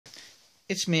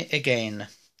it's me again.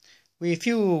 We a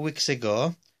few weeks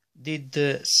ago did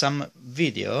some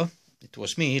video, it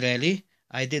was me really,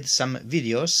 I did some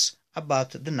videos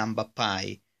about the number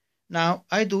pi. Now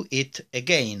I do it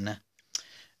again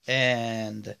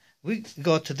and we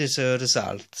got these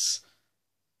results.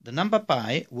 The number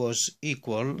pi was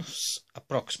equals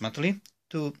approximately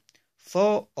to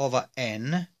 4 over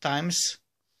n times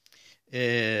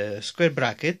square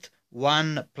bracket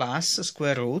 1 plus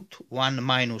square root 1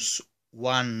 minus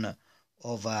 1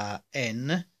 over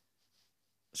n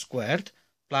squared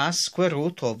plus square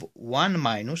root of 1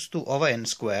 minus 2 over n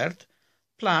squared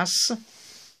plus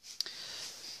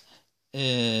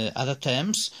other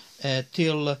terms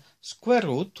till square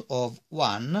root of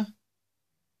 1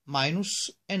 minus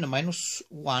n minus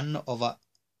 1 over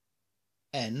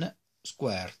n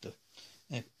squared.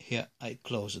 Here I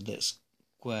close the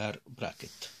square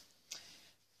bracket.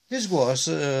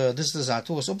 This result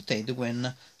was obtained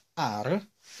when r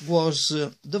was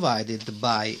divided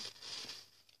by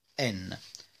n.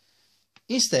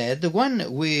 Instead,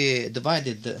 when we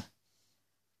divided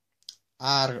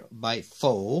r by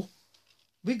 4,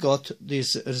 we got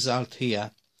this result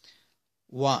here.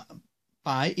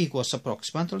 Pi equals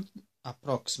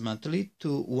approximately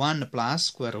to 1 plus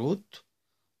square root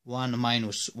 1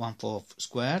 minus 1/4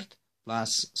 squared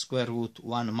plus square root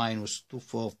 1 minus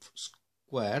 2/4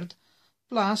 squared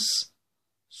plus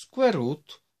square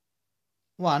root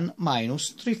 1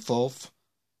 minus 3/4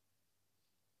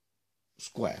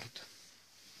 squared.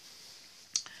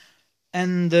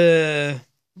 And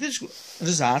these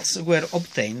results were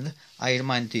obtained, I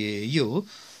remind you,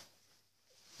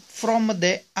 from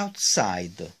the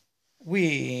outside.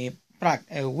 We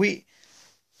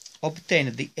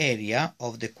obtained the area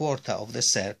of the quarter of the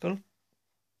circle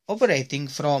operating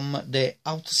from the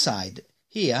outside.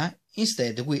 Here,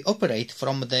 instead, we operate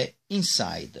from the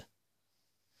inside.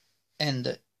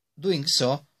 And doing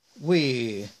so,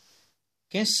 we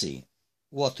can see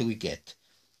what we get.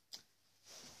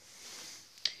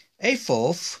 A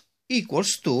fourth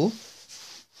equals to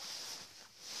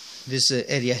this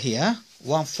area here,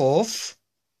 1/4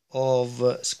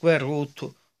 of square root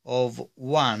of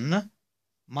 1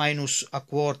 minus a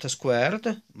quarter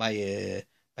squared by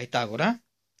Pythagoras.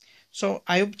 So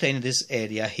I obtain this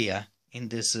area here in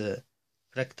this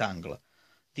rectangle.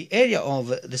 The area of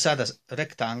this other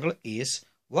rectangle is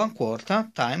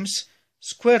 1/4 times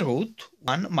square root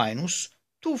 1 minus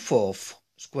 2/4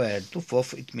 squared.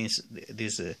 2/4, it means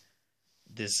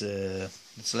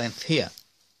this length here.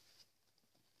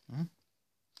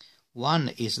 1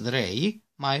 is the ray,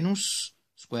 minus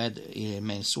squared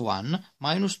means 1,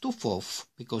 minus 2/4,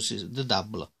 because it's the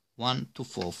double,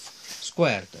 1/2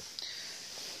 squared.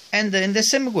 And in the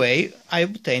same way, I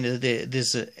obtained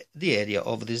the area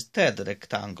of this third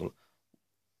rectangle,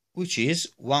 which is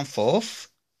 1/4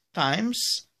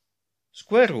 times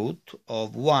square root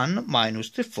of 1 minus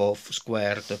 3/4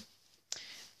 squared.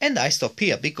 And I stop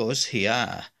here, because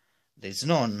here there's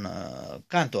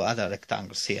can't other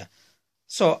rectangles here.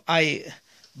 So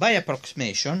by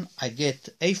approximation, I get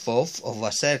a fourth of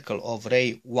a circle of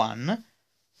ray 1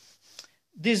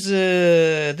 this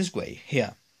way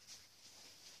here.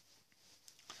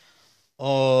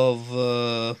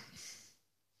 Of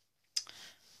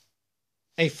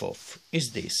a fourth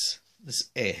is this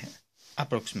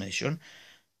approximation.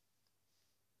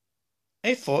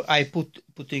 A4, I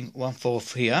putting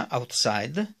 1/4 here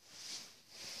outside.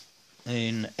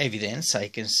 In evidence, I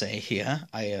can say here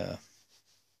I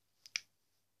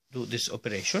do this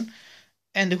operation,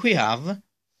 and we have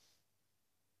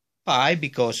pi,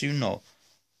 because you know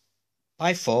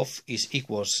pi fourth is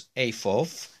equals a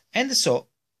fourth, and so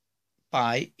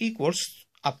pi equals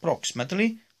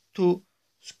approximately to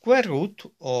square root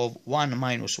of 1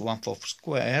 minus 1/4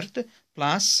 squared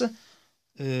plus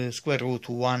square root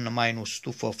 1 minus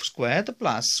 2/4 squared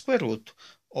plus square root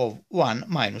of 1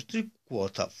 minus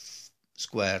 3/4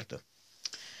 squared.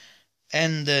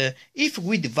 And if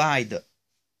we divide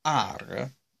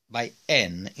r by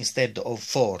n instead of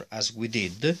 4 as we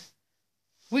did,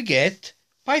 we get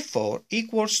pi 4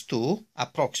 equals to,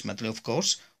 approximately of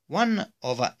course, 1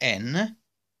 over n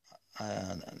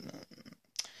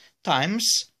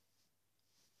times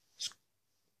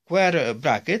square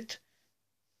bracket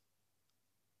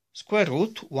square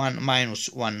root 1 minus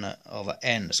 1 over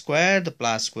n squared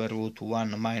plus square root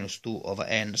 1 minus 2 over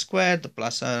n squared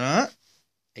plus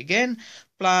again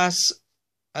plus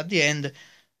at the end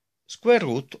square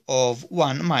root of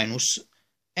 1 minus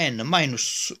n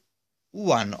minus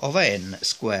 1 over n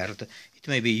squared. It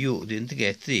may be you didn't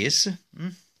get this.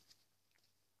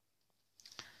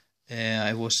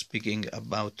 I was speaking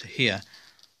about here,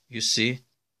 you see,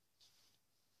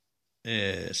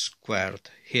 squared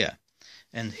here,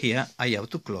 and here I have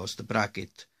to close the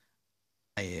bracket.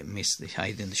 I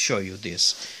didn't show you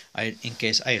this. In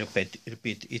case I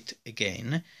repeat it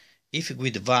again, if we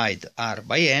divide r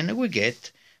by n, we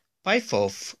get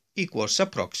pi4 equals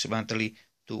approximately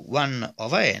to 1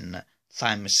 over n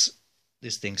times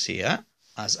these things here,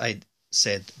 as I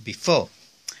said before,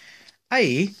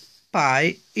 i.e.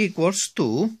 pi equals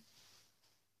to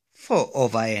 4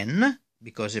 over n,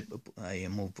 because I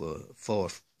move 4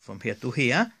 from here to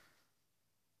here,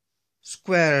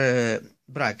 square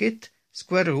bracket,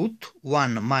 square root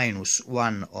 1 minus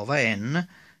 1 over n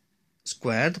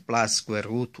squared plus square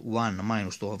root 1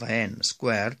 minus 2 over n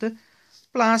squared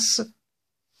plus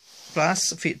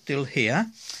till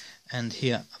here, and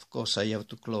here of course I have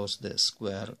to close the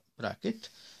square bracket,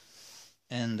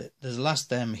 and the last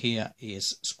term here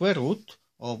is square root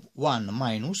of 1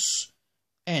 minus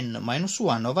n minus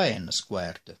 1 over n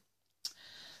squared.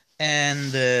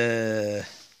 And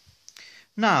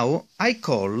now I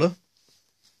call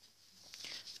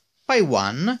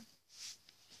pi1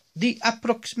 the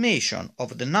approximation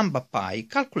of the number pi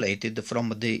calculated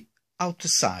from the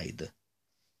outside,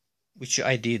 which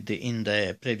I did in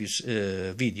the previous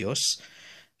videos,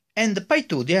 and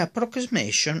pi2 the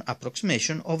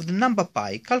approximation of the number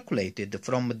pi calculated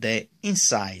from the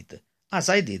inside, as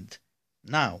I did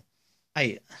now.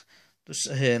 I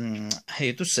can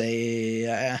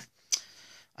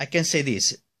say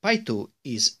this: pi2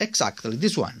 is exactly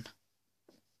this one,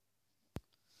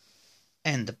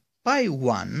 and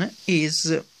pi1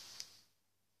 is,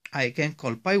 I can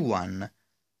call pi1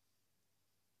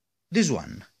 this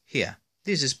one here.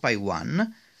 This is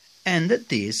pi1, and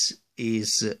this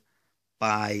is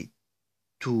pi2,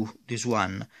 this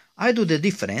one. I do the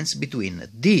difference between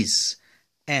this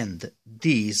and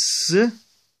this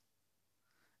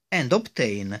and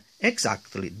obtain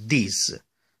exactly this.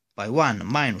 Pi1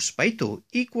 minus pi2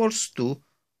 equals to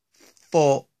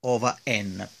 4 over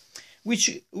n,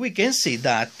 which we can see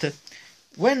that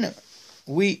when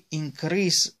we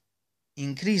increase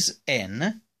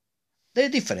n, the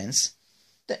difference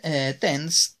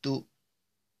tends to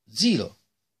 0.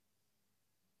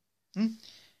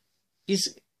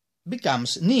 It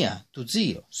becomes near to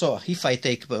 0. So if I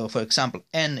take, for example,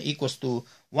 n equals to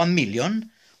 1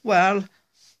 million, well,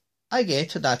 I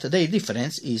get that the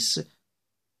difference is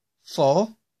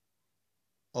 4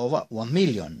 over 1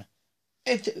 million.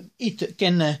 It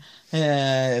can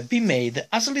be made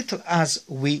as little as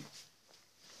we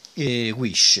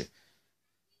wish,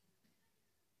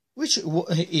 which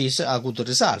is a good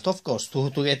result, of course, to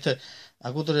get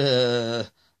a good,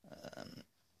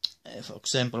 for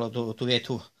example, to get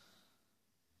to,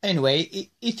 anyway,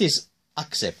 it is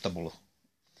acceptable.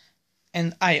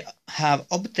 And I have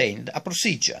obtained a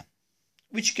procedure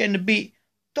which can be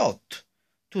taught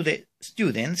to the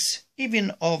students,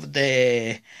 even of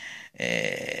the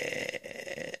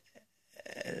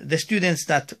students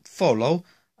that follow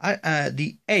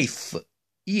the 8th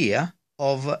year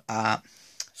of a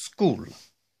school,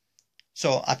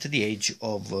 so at the age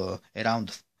of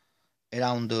around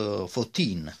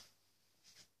 14,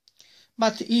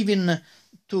 but even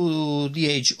to the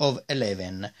age of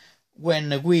 11,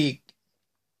 when we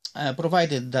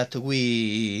provided that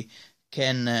we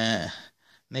can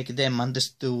make them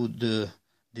understood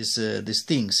these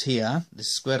things here, the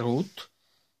square root,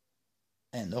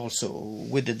 and also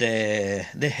with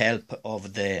the help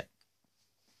of the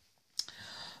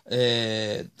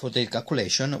for the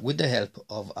calculation, with the help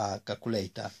of a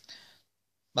calculator.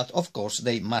 But of course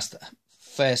they must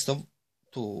first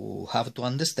to have to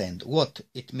understand what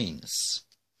it means,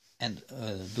 and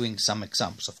doing some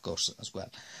examples of course as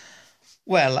well.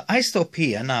 Well, I stop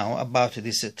here now about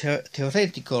this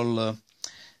theoretical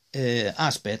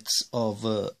aspects of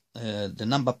the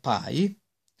number pi,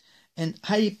 and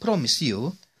I promise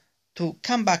you to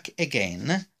come back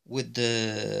again with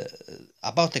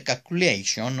about the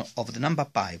calculation of the number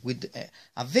pi with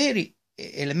a very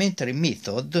elementary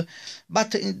method,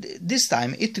 but this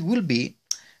time it will be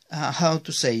how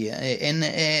to say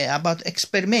about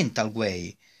experimental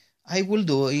way. I will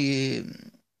do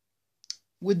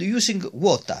with using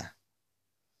water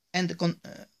and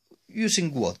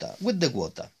using water with the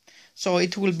water. So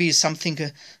it will be something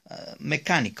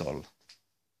mechanical,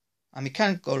 a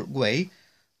mechanical way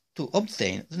to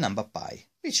obtain the number pi,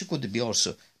 which could be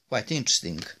also quite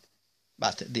interesting.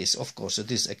 But this, of course,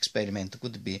 this experiment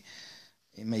could be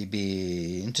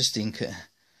maybe interesting,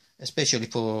 especially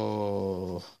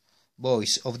for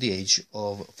boys of the age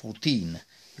of 14,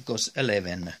 because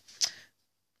 11,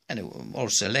 and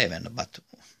also 11, but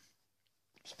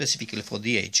specifically for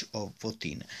the age of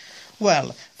 14.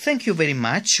 Well, thank you very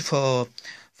much for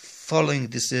following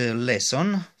this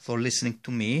lesson, for listening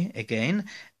to me again,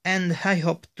 and I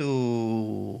hope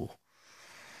to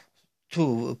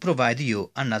provide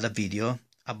you another video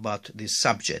about this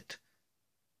subject.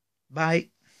 Bye.